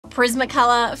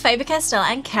Prismacolor, Faber-Castell,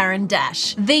 and Caran.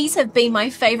 These have been my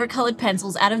favorite colored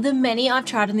pencils out of the many I've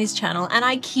tried on this channel, and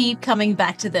I keep coming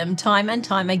back to them time and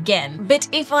time again. But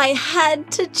if I had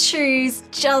to choose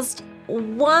just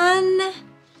one,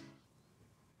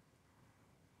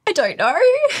 I don't know.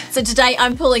 So today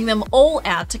I'm pulling them all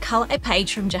out to color a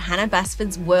page from Johanna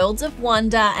Basford's Worlds of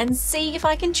Wonder and see if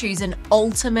I can choose an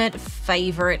ultimate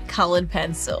favorite colored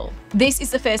pencil. This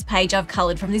is the first page I've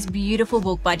colored from this beautiful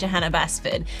book by Johanna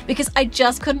Basford because I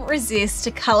just couldn't resist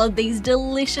to color these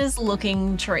delicious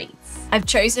looking treats. I've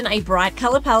chosen a bright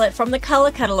color palette from the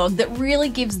color catalog that really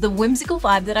gives the whimsical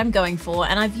vibe that I'm going for,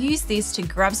 and I've used this to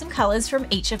grab some colors from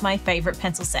each of my favorite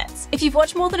pencil sets. If you've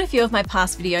watched more than a few of my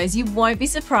past videos, you won't be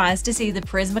surprised to see the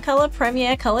Prismacolor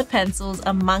Premier colored pencils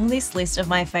among this list of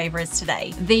my favorites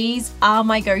today. These are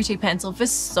my go-to pencil for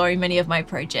so many of my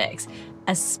projects,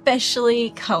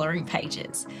 especially coloring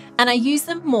pages, and I use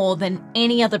them more than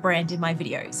any other brand in my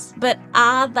videos. But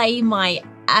are they my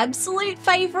absolute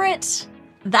favorite?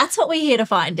 That's what we're here to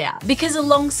find out, because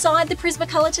alongside the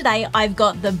Prismacolor today, I've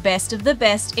got the best of the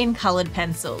best in colored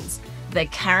pencils. The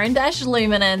Caran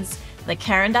Luminance, the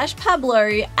Caran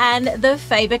Pablo, and the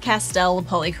Faber-Castell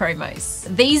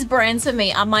Polychromos. These brands for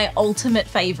me are my ultimate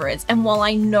favorites, and while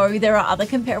I know there are other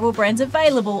comparable brands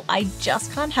available, I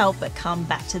just can't help but come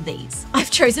back to these. I've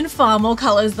chosen far more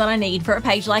colors than I need for a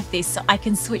page like this, so I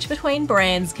can switch between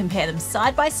brands, compare them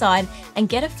side by side, and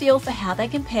get a feel for how they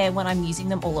compare when I'm using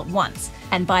them all at once.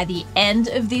 And by the end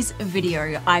of this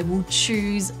video, I will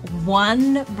choose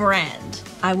one brand.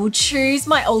 I will choose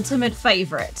my ultimate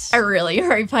favorite. I really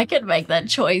hope I can make that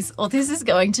choice, or this is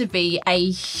going to be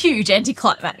a huge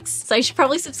anticlimax. So you should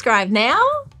probably subscribe now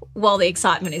while the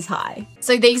excitement is high.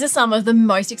 So these are some of the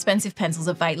most expensive pencils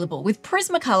available, with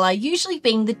Prismacolor usually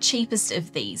being the cheapest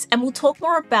of these, and we'll talk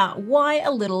more about why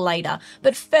a little later.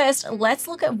 But first, let's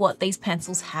look at what these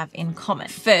pencils have in common.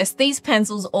 First, these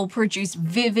pencils all produce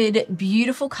vivid,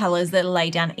 beautiful colors that lay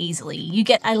down easily. You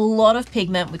get a lot of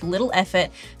pigment with little effort,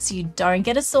 so you don't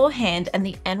get a sore hand, and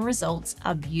the end results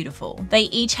are beautiful. They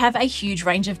each have a huge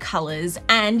range of colors,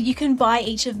 and you can buy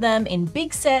each of them in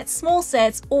big sets, small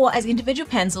sets, or as individual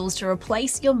pencils to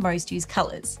replace your most used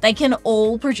colors. They can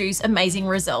all produce amazing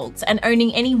results, and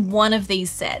owning any one of these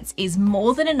sets is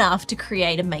more than enough to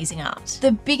create amazing art.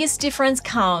 The biggest difference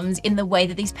comes in the way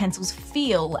that these pencils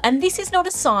feel, and this is not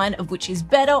a sign of which is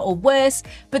better or worse,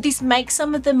 but this makes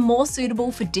some of them more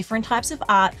suitable for different types of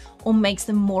art or makes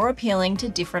them more appealing to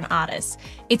different artists.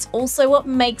 It's also what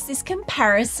makes this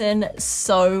comparison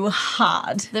so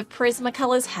hard. The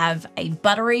Prismacolors have a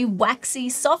buttery, waxy,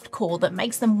 soft core that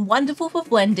makes them wonderful for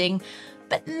blending,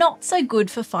 but not so good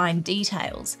for fine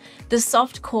details. The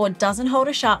soft core doesn't hold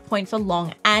a sharp point for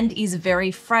long and is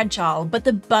very fragile, but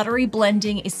the buttery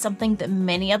blending is something that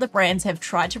many other brands have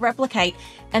tried to replicate,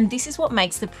 and this is what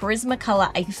makes the Prismacolor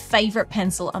a favorite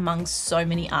pencil among so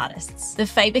many artists. The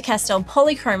Faber-Castell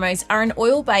Polychromos are an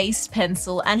oil-based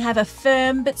pencil and have a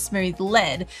firm but smooth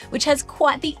lead, which has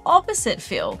quite the opposite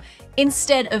feel.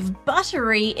 Instead of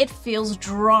buttery, it feels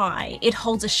dry. It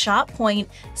holds a sharp point,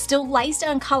 still lays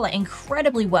down color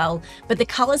incredibly well, but the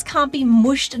colors can't be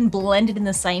mushed and blended in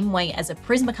the same way as a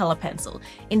Prismacolor pencil.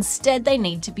 Instead, they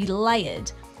need to be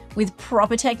layered. With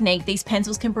proper technique, these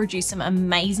pencils can produce some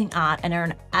amazing art and are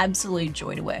an absolute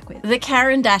joy to work with. The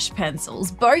Caran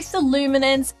pencils, both the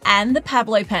Luminance and the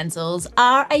Pablo pencils,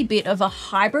 are a bit of a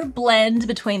hybrid blend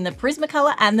between the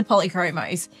Prismacolor and the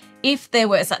Polychromos, if there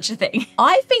were such a thing.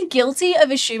 I've been guilty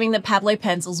of assuming that Pablo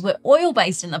pencils were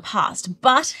oil-based in the past,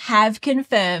 but have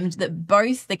confirmed that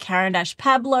both the Caran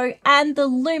Pablo and the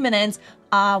Luminance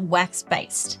are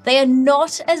wax-based. They are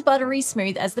not as buttery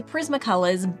smooth as the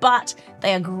Prismacolors, but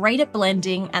they are great at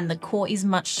blending and the core is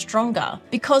much stronger.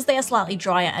 Because they are slightly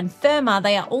drier and firmer,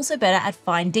 they are also better at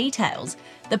fine details.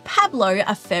 The Pablo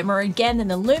are firmer again than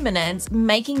the Luminance,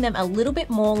 making them a little bit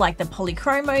more like the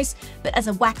Polychromos, but as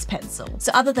a wax pencil.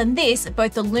 So other than this,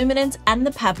 both the Luminance and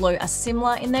the Pablo are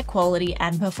similar in their quality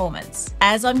and performance.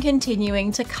 As I'm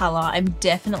continuing to color, I'm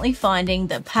definitely finding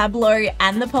the Pablo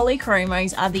and the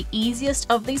Polychromos are the easiest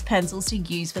of these pencils to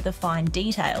use for the fine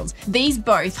details. These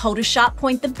both hold a sharp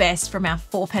point the best from our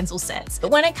 4 pencil sets,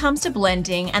 but when it comes to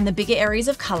blending and the bigger areas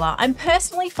of color, I'm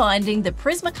personally finding the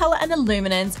Prismacolor and the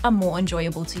Luminance are more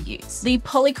enjoyable to use. The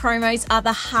Polychromos are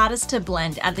the hardest to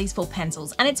blend out of these 4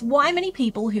 pencils, and it's why many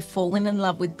people who've fallen in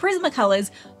love with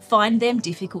Prismacolors find them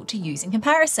difficult to use in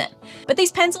comparison. But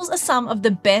these pencils are some of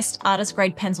the best artist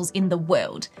grade pencils in the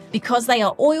world. Because they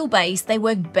are oil-based, they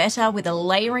work better with a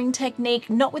layering technique,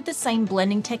 not with the same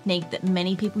blending technique that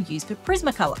many people use for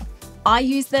Prismacolor. I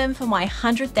used them for my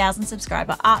 100,000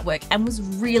 subscriber artwork and was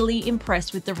really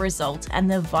impressed with the result and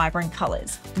the vibrant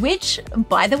colors, which,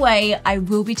 by the way, I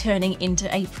will be turning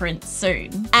into a print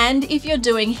soon. And if you're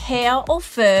doing hair or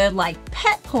fur like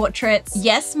pet portraits,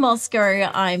 yes, Moscow,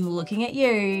 I'm looking at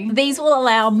you. These will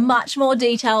allow much more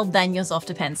detail than your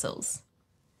softer pencils.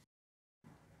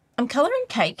 I'm coloring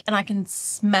cake and I can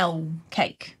smell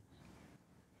cake.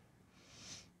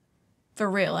 For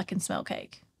real, I can smell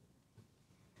cake.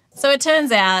 So it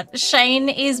turns out Shane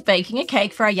is baking a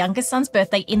cake for our youngest son's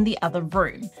birthday in the other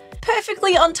room.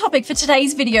 Perfectly on topic for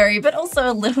today's video, but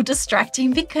also a little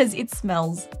distracting because it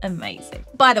smells amazing.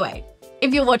 By the way,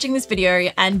 if you're watching this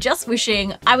video and just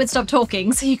wishing I would stop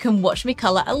talking so you can watch me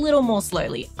color a little more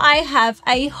slowly, I have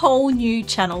a whole new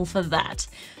channel for that.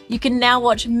 You can now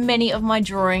watch many of my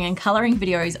drawing and coloring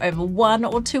videos over 1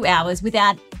 or 2 hours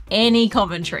without any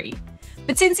commentary.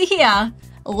 But since you're here,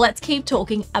 let's keep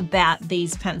talking about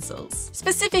these pencils.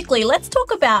 Specifically, let's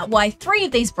talk about why 3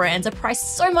 of these brands are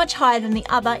priced so much higher than the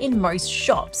other in most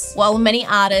shops. While many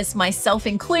artists, myself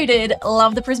included,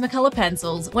 love the Prismacolor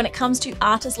pencils, when it comes to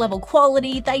artist level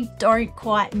quality, they don't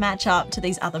quite match up to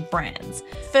these other brands.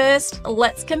 First,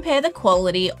 let's compare the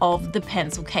quality of the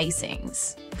pencil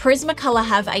casings. Prismacolor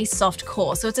have a soft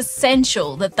core, so it's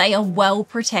essential that they are well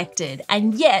protected,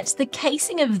 and yet the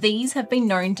casing of these have been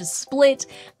known to split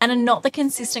and are not the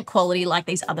consistent quality like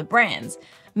these other brands.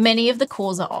 Many of the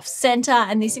cores are off center,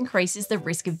 and this increases the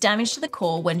risk of damage to the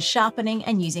core when sharpening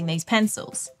and using these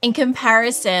pencils. In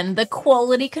comparison, the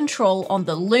quality control on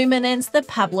the Luminance, the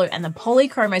Pablo, and the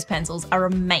Polychromos pencils are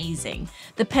amazing.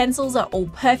 The pencils are all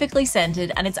perfectly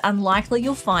centered, and it's unlikely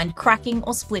you'll find cracking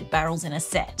or split barrels in a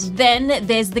set. Then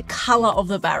there's the color of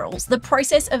the barrels. The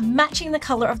process of matching the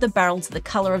color of the barrel to the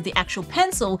color of the actual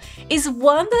pencil is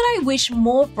one that I wish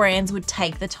more brands would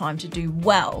take the time to do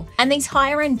well. And these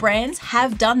higher end brands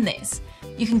have done this.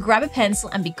 You can grab a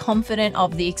pencil and be confident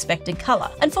of the expected color.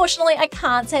 Unfortunately, I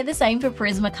can't say the same for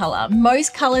Prismacolor.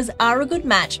 Most colors are a good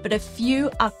match, but a few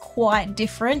are quite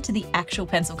different to the actual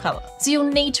pencil color. So you'll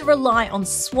need to rely on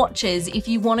swatches if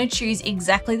you want to choose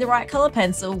exactly the right color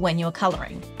pencil when you're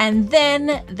coloring. And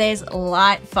then there's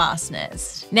light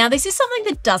fastness. Now, this is something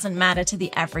that doesn't matter to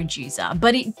the average user,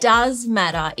 but it does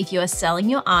matter if you are selling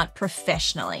your art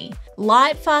professionally.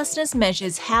 Light fastness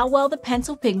measures how well the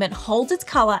pencil pigment holds its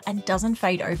color and doesn't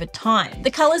fade over time. The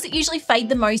colors that usually fade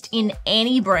the most in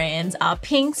any brands are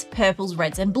pinks, purples,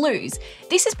 reds, and blues.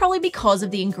 This is probably because of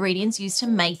the ingredients used to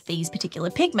make these particular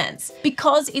pigments.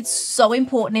 Because it's so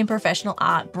important in professional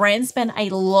art, brands spend a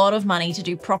lot of money to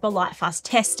do proper light fast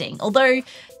testing. Although,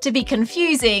 to be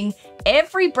confusing,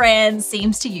 every brand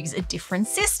seems to use a different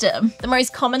system. The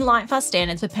most common light fast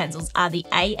standards for pencils are the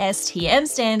ASTM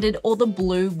standard or the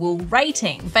blue wool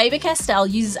rating. Faber-Castell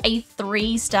uses a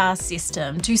 3-star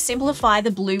system to simplify the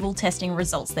blue wool testing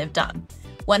results they've done.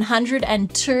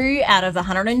 102 out of the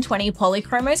 120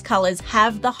 Polychromos colors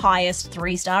have the highest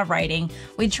 3-star rating,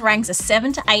 which ranks a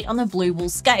 7 to 8 on the blue wool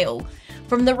scale.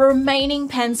 From the remaining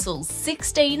pencils,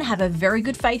 16 have a very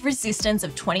good fade resistance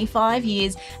of 25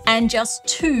 years, and just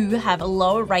 2 have a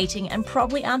lower rating and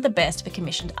probably aren't the best for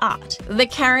commissioned art. The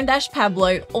Caran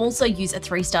Pablo also use a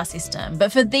 3-star system,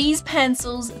 but for these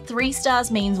pencils, 3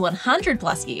 stars means 100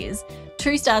 plus years,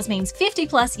 2 stars means 50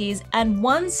 plus years, and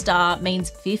 1 star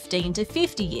means 15 to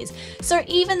 50 years. So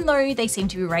even though they seem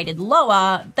to be rated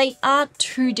lower, they aren't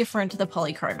too different to the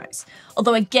Polychromos.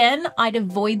 Although again, I'd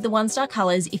avoid the 1-star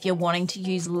colors if you're wanting to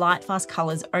use light fast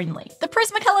colors only. The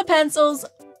Prismacolor pencils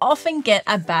often get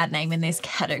a bad name in this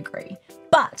category.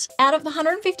 But out of the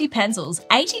 150 pencils,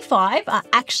 85 are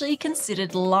actually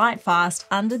considered light fast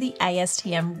under the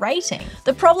ASTM rating.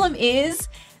 The problem is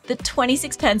the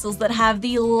 26 pencils that have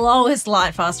the lowest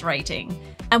light fast rating.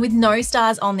 And with no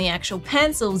stars on the actual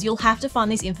pencils, you'll have to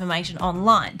find this information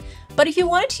online. But if you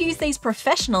wanted to use these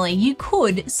professionally, you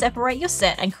could separate your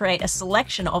set and create a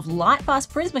selection of light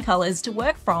fast Prismacolors to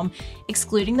work from,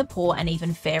 excluding the poor and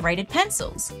even fair rated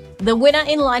pencils. The winner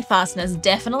in light fastness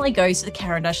definitely goes to the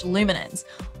Caran Luminance.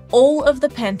 All of the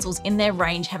pencils in their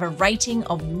range have a rating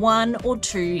of 1 or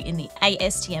 2 in the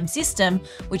ASTM system,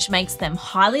 which makes them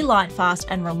highly light fast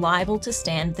and reliable to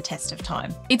stand the test of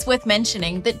time. It's worth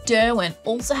mentioning that Derwent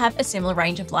also have a similar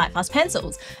range of light fast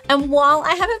pencils, and while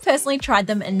I haven't personally tried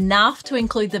them enough to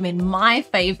include them in my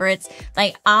favorites,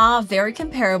 they are very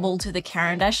comparable to the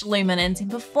Caran Luminance in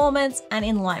performance and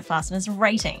in light fastness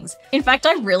ratings. In fact,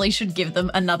 I really should give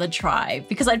them another try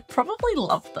because I'd probably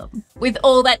love them. With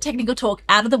all that technical talk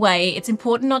out of the way, it's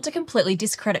important not to completely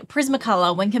discredit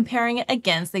Prismacolor when comparing it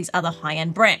against these other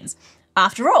high-end brands.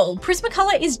 After all,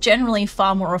 Prismacolor is generally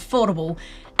far more affordable,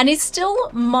 and is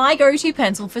still my go-to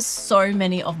pencil for so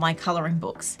many of my coloring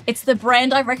books. It's the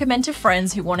brand I recommend to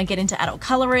friends who want to get into adult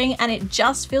coloring, and it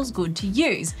just feels good to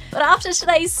use. But after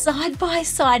today's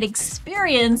side-by-side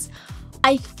experience,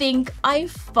 I think I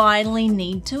finally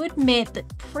need to admit that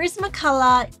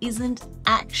Prismacolor isn't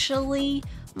actually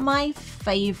my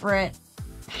favorite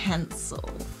pencil.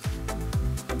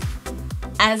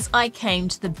 As I came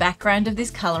to the background of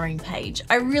this coloring page,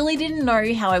 I really didn't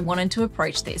know how I wanted to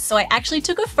approach this, so I actually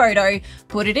took a photo,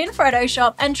 put it in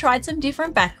Photoshop, and tried some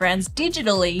different backgrounds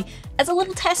digitally as a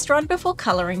little test run before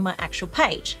coloring my actual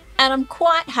page. And I'm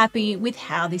quite happy with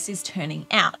how this is turning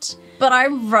out. But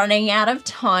I'm running out of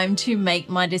time to make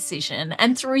my decision,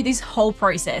 and through this whole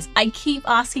process, I keep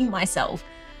asking myself,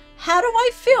 how do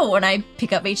I feel when I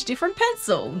pick up each different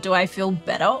pencil? Do I feel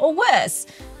better or worse?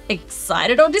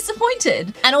 Excited or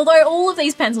disappointed? And although all of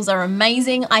these pencils are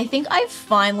amazing, I think I've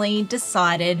finally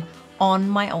decided on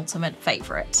my ultimate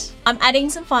favorite. I'm adding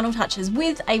some final touches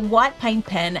with a white paint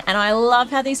pen, and I love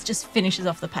how this just finishes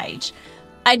off the page.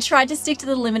 I tried to stick to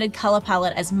the limited color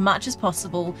palette as much as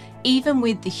possible, even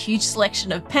with the huge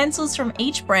selection of pencils from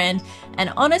each brand,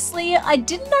 and honestly, I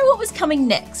didn't know what was coming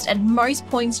next at most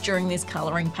points during this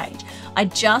coloring page. I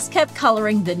just kept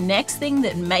coloring the next thing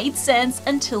that made sense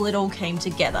until it all came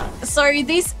together. So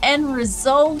this end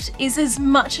result is as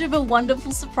much of a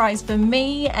wonderful surprise for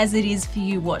me as it is for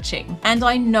you watching. And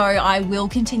I know I will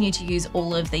continue to use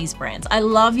all of these brands. I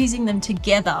love using them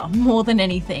together more than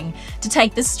anything, to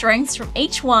take the strengths from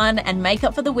each one and make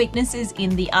up for the weaknesses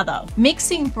in the other.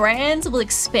 Mixing brands will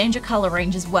expand your color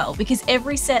range as well, because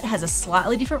every set has a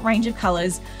slightly different range of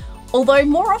colors. Although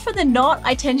more often than not,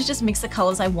 I tend to just mix the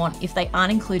colors I want if they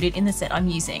aren't included in the set I'm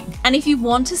using. And if you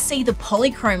want to see the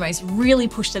Polychromos really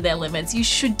push to their limits, you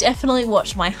should definitely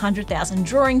watch my 100,000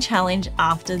 drawing challenge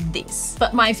after this.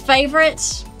 But my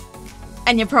favorite,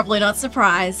 and you're probably not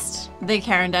surprised, the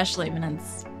Caran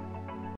Luminance.